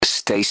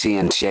Stacey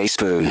and J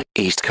Sbu,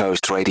 East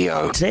Coast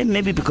Radio. Today,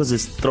 maybe because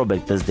it's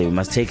Throwback Thursday, we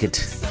must take it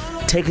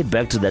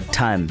back to that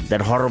time, that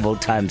horrible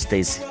time,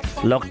 Stacey.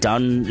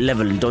 Lockdown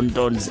level, don't,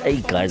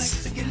 hey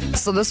guys.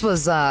 So this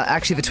was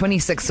actually the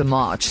 26th of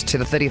March to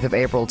the 30th of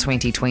April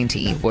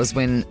 2020 was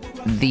when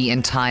the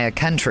entire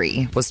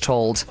country was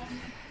told,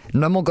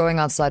 no more going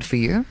outside for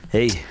you.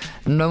 Hey.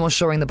 No more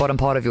showing the bottom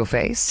part of your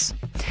face.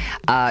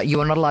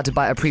 You are not allowed to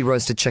buy a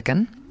pre-roasted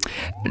chicken.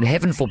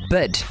 Heaven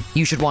forbid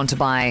you should want to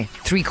buy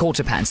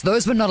 3/4 pants.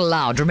 Those were not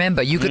allowed.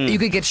 Remember, you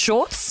could get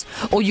shorts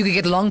or you could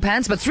get long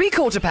pants, but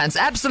 3/4 pants,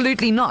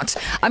 absolutely not.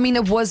 I mean,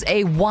 it was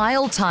a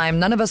wild time.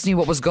 None of us knew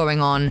what was going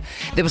on.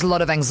 There was a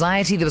lot of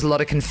anxiety. There was a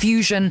lot of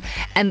confusion.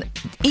 And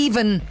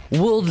even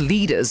world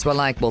leaders were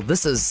like, well,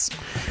 this is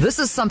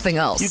something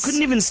else. You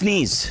couldn't even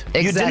sneeze.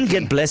 Exactly. You didn't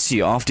get bless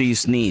you after you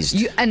sneezed.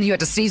 You had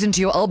to sneeze into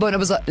your elbow, and it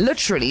was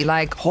literally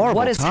like, horrible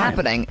what is time.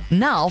 happening?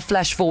 Now,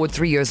 flash forward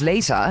 3 years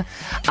later,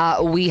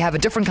 we have a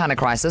different kind of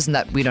crisis in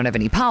that we don't have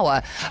any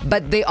power,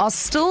 but there are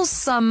still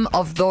some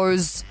of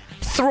those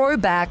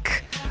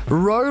throwback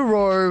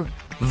row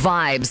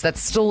vibes that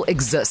still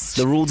exist.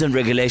 The rules and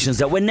regulations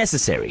that were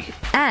necessary.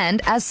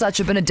 And as such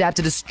have been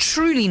adapted as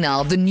truly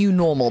now the new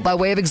normal. By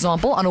way of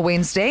example, on a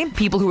Wednesday,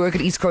 people who work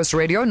at East Coast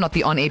Radio, not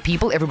the on-air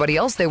people, everybody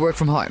else, they work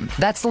from home.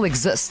 That still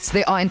exists.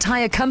 There are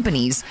entire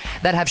companies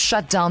that have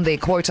shut down their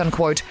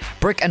quote-unquote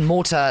brick and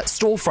mortar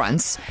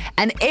storefronts,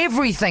 and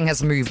everything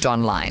has moved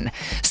online.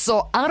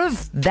 So out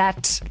of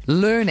that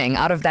learning,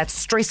 out of that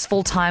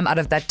stressful time, out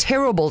of that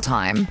terrible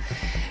time,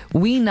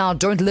 we now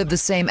don't live the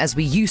same as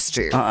we used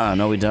to.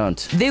 No, we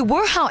don't. There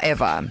were,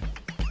 however,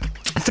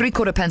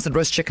 3/4 pants and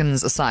roast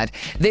chickens aside,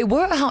 there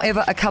were,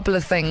 however, a couple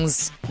of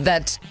things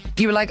that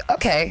you were like,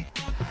 okay.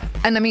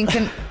 And I mean,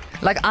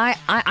 I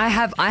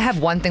have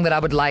one thing that I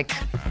would like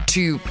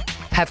to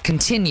have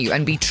continue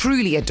and be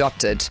truly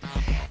adopted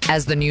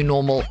as the new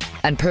normal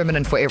and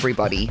permanent for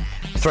everybody.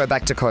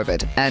 Throwback to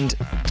COVID and,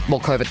 well,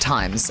 COVID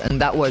times.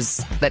 And that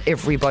was that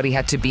everybody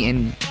had to be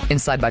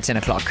inside by 10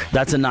 o'clock.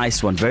 That's a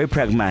nice one. Very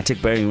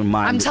pragmatic, bearing in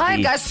mind. I'm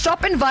tired, guys.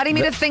 Stop inviting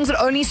me to things that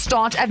only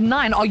start at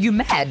 9. Are you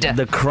mad?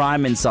 The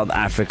crime in South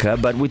Africa.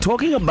 But we're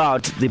talking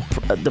about the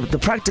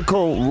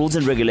practical rules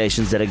and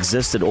regulations that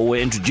existed or were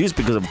introduced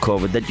because of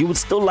COVID that you would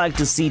still like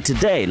to see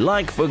today.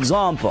 Like, for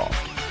example,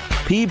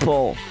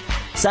 people,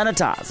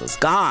 sanitizers,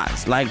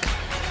 guys, like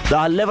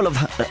the level of...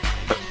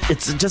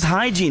 It's just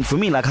hygiene for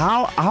me. Like,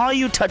 how are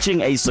you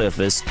touching a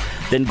surface,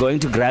 then going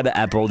to grab an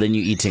apple, then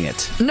you eating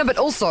it? No, but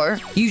also,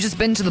 you've just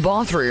been to the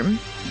bathroom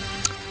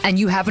and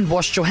you haven't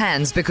washed your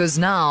hands because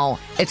now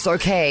it's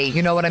okay.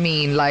 You know what I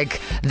mean? Like,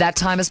 that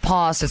time has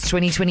passed. It's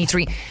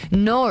 2023.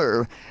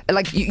 No.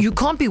 Like, you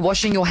can't be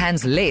washing your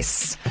hands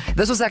less.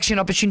 This was actually an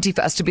opportunity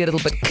for us to be a little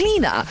bit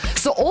cleaner.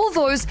 So all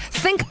those,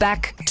 think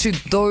back to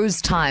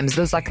those times.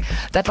 Those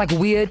that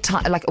weird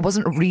time. Like, it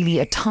wasn't really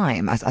a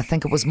time. I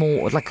think it was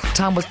more like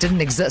time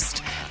didn't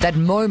exist. That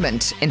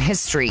moment in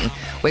history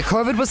where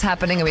COVID was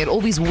happening and we had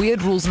all these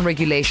weird rules and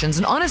regulations.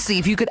 And honestly,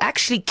 if you could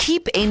actually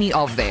keep any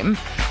of them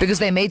because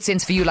they made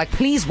sense for you, like,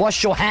 please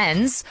wash your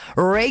hands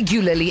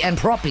regularly and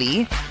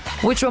properly,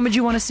 which one would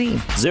you want to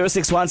see?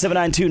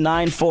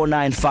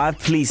 061-792-9495.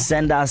 Please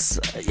send us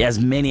as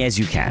many as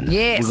you can.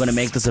 Yes. We're going to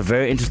make this a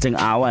very interesting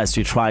hour as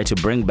we try to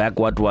bring back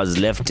what was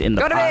left in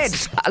the past. Go to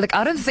bed. Like,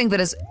 I don't think that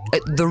as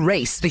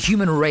the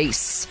human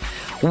race,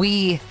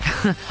 we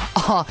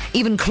are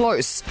even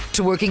close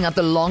to working out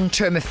the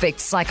long-term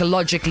effects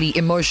psychologically,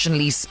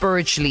 emotionally,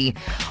 spiritually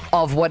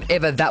of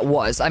whatever that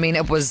was. I mean,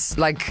 it was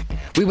like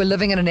we were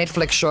living in a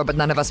Netflix show, but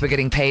none of us were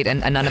getting paid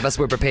and none of us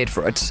were prepared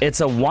for it.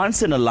 It's a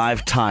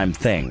once-in-a-lifetime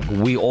thing.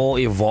 We all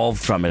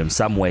evolved from it in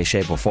some way,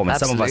 shape, or form. And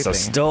Absolutely. some of us are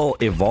still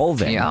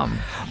evolving. Yeah.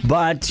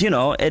 But, you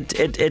know,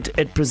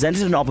 it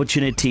presented an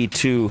opportunity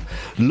to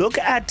look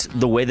at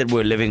the way that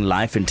we're living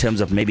life in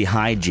terms of maybe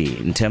hygiene,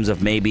 in terms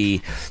of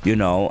maybe, you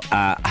know,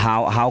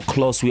 how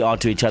close we are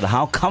to each other,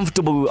 how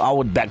comfortable we are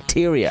with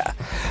bacteria.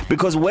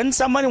 Because when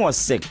somebody was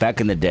sick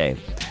back in the day,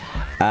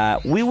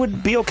 we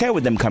would be okay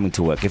with them coming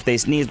to work. If they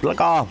sneeze,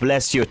 like, oh,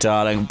 bless you,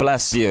 darling,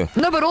 bless you.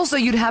 No, but also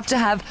you'd have to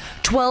have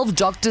 12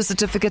 doctor's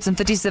certificates and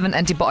 37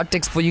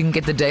 antibiotics before you can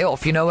get the day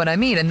off. You know what I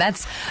mean? And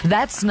that's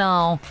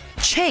now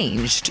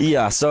changed.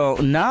 Yeah, so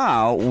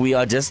now we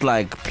are just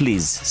like,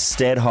 please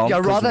stay at home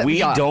because we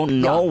don't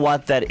know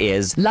what that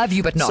is. Love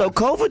you, but no. So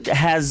COVID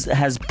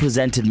has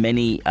presented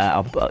many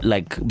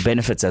like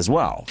benefits as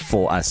well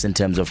for us in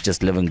terms of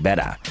just living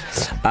better.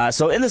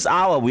 So in this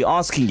hour, we're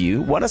asking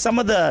you, what are some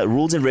of the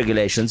rules and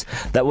regulations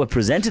that were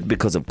presented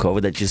because of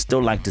COVID that you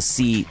still like to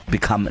see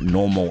become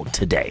normal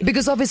today?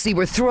 Because obviously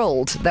we're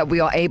thrilled that we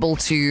are able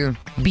to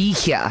be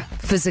here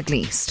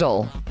physically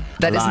still.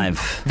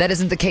 That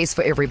isn't the case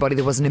for everybody.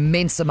 There was an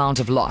immense amount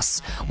of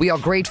loss. We are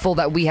grateful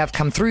that we have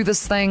come through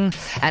this thing.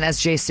 And as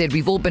Jay said,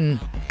 we've all been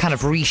kind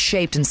of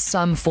reshaped in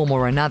some form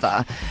or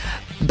another.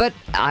 But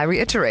I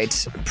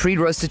reiterate,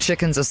 pre-roasted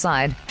chickens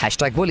aside,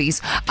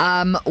 #woolies,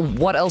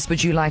 what else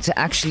would you like to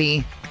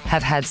actually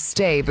have had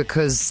stay?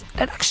 Because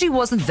it actually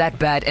wasn't that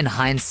bad in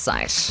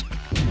hindsight.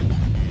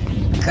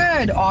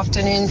 Good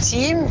afternoon,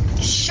 team.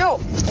 Sure,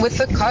 with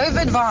the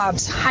COVID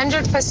vibes,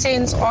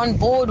 100% on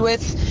board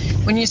with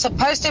when you're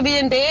supposed to be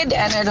in bed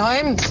and at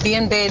home, be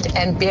in bed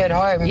and be at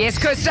home. Yes,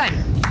 Kirsten.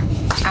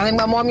 I think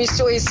my mom used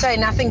to always say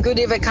nothing good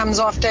ever comes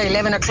after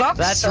 11 o'clock.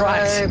 That's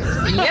right.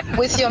 Yep,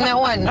 with you on that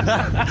one.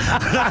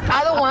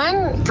 Other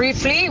one,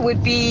 briefly,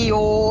 would be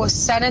your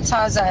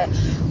sanitizer.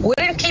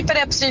 Wouldn't keep it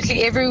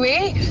absolutely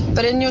everywhere,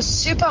 but in your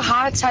super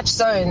high-touch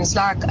zones,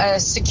 like a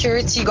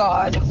security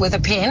guard with a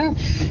pen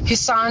who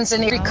signs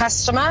in every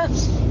customer,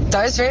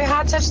 those very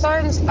high-touch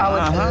zones, I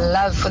would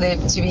love for there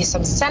to be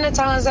some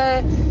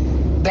sanitizer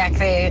back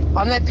there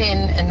on that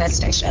pen in that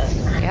station.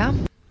 Yeah.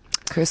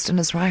 Kirsten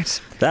is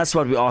right. That's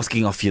what we're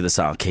asking of you this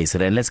hour,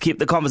 Casey. And let's keep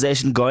the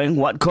conversation going.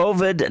 What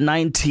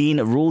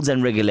COVID-19 rules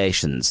and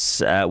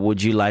regulations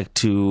would you like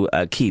to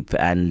keep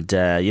and,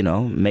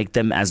 make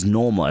them as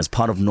normal, as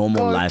part of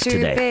normal life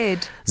today?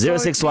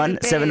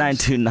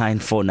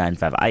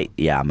 061-792-9495.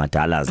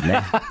 Madalas,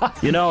 ne?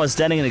 I was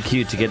standing in the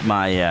queue to get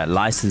my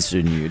license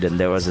renewed, and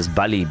there was this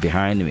bully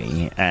behind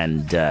me,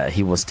 and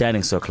he was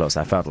standing so close,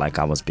 I felt like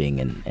I was being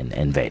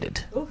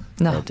invaded.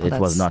 No, it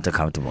was not a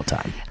comfortable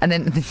time. And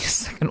then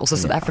also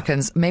South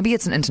Africans, maybe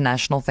it's an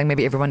international thing,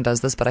 maybe everyone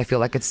does this, but I feel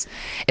like it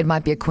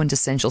might be a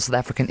quintessential South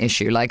African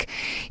issue. Like,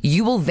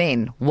 you will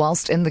then,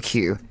 whilst in the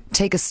queue,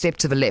 take a step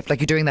to the left, like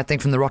you're doing that thing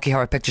from the Rocky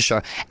Horror Picture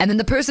Show, and then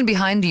the person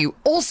behind you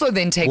also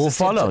then takes a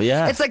step. Will follow,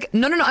 yeah. It's like,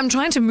 no, I'm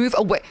trying to move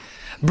away.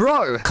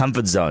 Bro.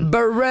 Comfort zone.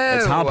 Bro.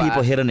 That's how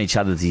people hit on each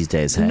other these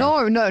days. Hey?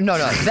 No.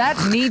 That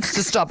needs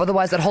to stop.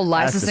 Otherwise, that whole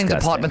licensing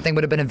department thing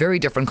would have been a very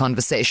different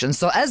conversation.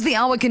 So as the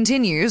hour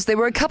continues, there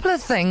were a couple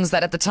of things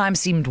that at the time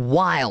seemed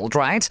wild,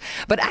 right?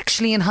 But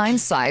actually, in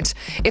hindsight,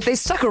 if they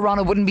stuck around,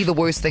 it wouldn't be the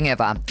worst thing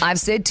ever. I've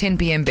said 10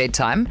 p.m.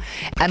 bedtime.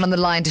 And on the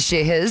line to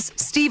share his,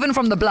 Stephen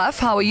from the Bluff.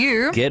 How are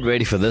you? Get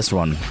ready for this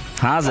one.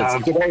 How's it?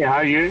 Good day, how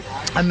are you?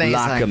 Amazing.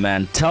 Laka,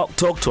 man. Talk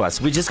to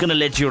us. We're just going to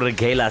let you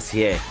regale us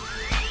here.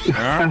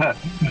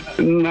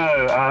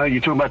 No,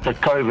 you're talking about the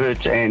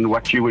COVID and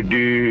what you would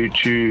do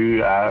to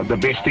the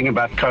best thing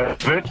about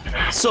COVID.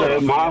 So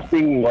my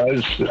thing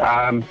was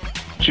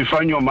to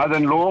phone your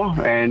mother-in-law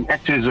and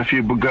act as if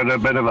you've got a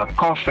bit of a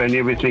cough and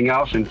everything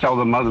else, and tell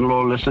the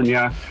mother-in-law, listen,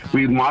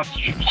 we might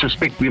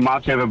suspect we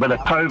might have a bit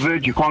of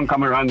COVID. You can't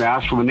come around the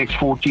house for the next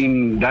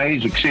 14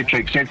 days,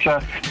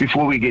 etc.,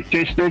 before we get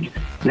tested.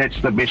 That's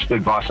the best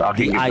advice I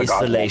think.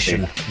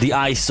 The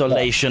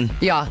isolation.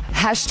 Yeah.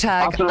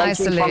 Hashtag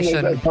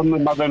isolation. From the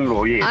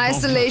mother-in-law, yeah.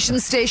 Isolation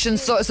station.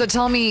 So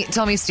tell me,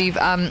 Steve,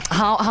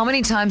 how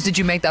many times did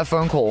you make that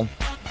phone call?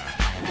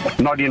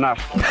 Not enough.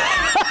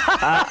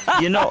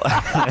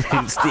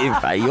 Steve,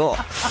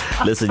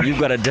 listen, you've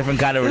got a different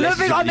kind of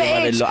relationship living on the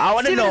edge. I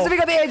want to know. Living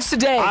on the edge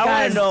today, I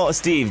want to know,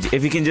 Steve,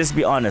 if you can just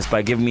be honest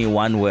by giving me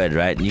one word,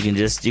 right? You can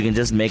just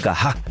make a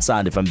ha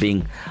sound if I'm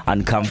being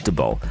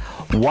uncomfortable.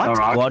 What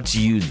got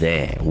you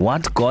there?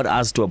 What got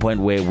us to a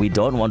point where we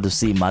don't want to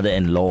see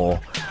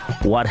mother-in-law?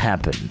 What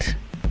happened?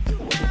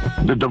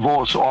 The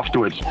divorce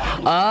afterwards.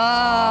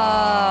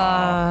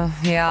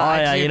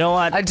 Yeah. You know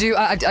what? I do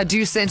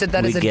sense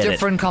that is a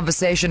different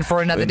conversation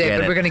for another day,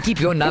 but we're going to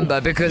keep your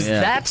number because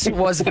that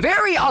was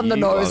very on the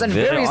nose and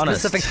very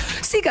specific.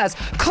 See, guys,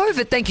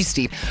 COVID, thank you,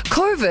 Steve.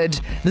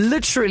 COVID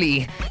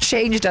literally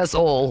changed us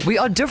all. We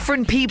are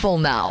different people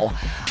now.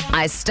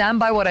 I stand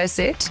by what I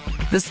said.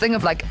 This thing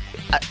of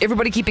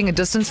everybody keeping a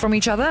distance from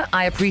each other,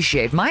 I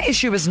appreciate. My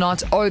issue is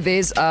not,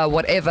 there's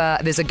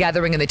there's a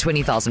gathering and there are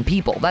 20,000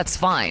 people. That's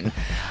fine.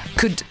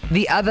 Could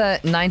the other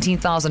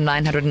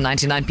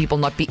 19,999 people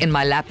not be in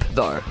my lap,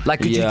 though?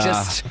 Like, could you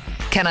just...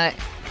 Can I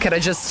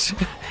just...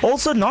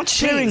 Also, not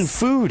sharing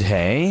food,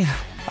 hey?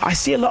 I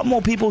see a lot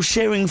more people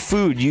sharing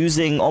food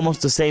using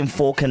almost the same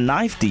fork and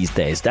knife these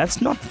days. That's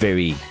not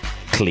very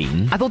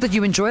clean. I thought that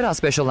you enjoyed our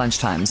special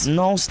lunchtimes.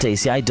 No,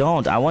 Stacey, I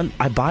don't.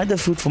 I buy the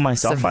food for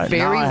myself. It's a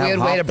very weird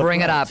way to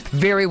bring it up.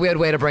 Very weird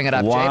way to bring it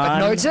up, Jay. But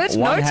noted.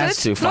 One has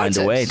to find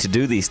a way to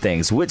do these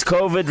things. Which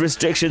COVID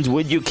restrictions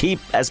would you keep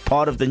as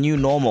part of the new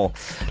normal?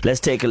 Let's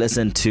take a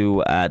listen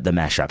to the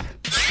mashup.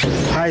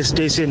 Hi,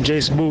 Stacey and J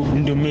Sbu,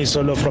 Ndumi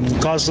Solo from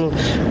Newcastle.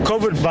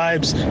 COVID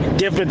vibes,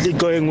 definitely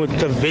going with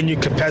the venue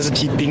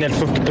capacity being at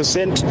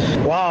 50%.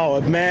 Wow,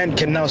 a man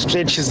can now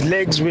stretch his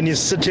legs when he's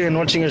sitting and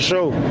watching a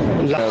show.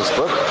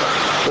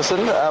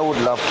 Listen, I would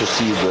love to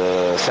see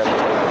the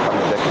sanitizer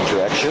coming back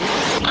into action.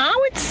 I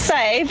would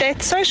say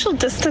that social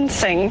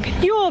distancing,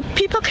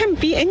 people can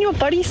be in your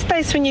body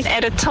space when you're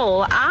at a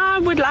till. I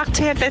would like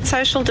to have that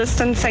social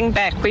distancing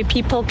back where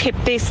people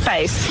kept their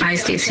space. Hi,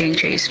 Stacey and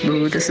J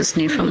Sbu. This is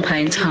Neve from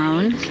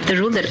Pinetown. The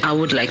rule that I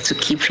would like to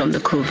keep from the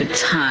COVID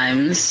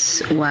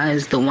times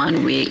was the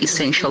one where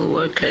essential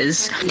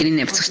workers didn't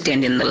have to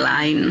stand in the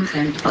line.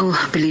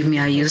 Oh, believe me,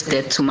 I used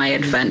that to my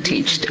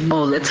advantage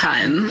all the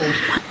time.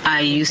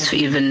 I used to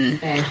even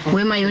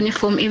wear my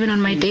uniform even on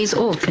my days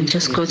off and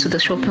just go to the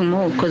shopping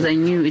mall because I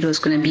knew it was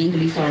going to be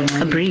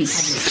a breeze.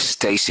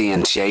 Stacey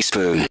and J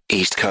Sbu,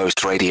 East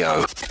Coast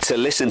Radio. To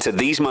listen to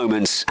these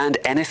moments and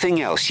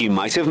anything else you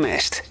might have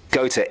missed,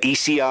 go to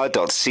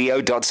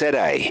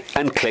ecr.co.za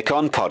and click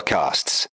on podcasts.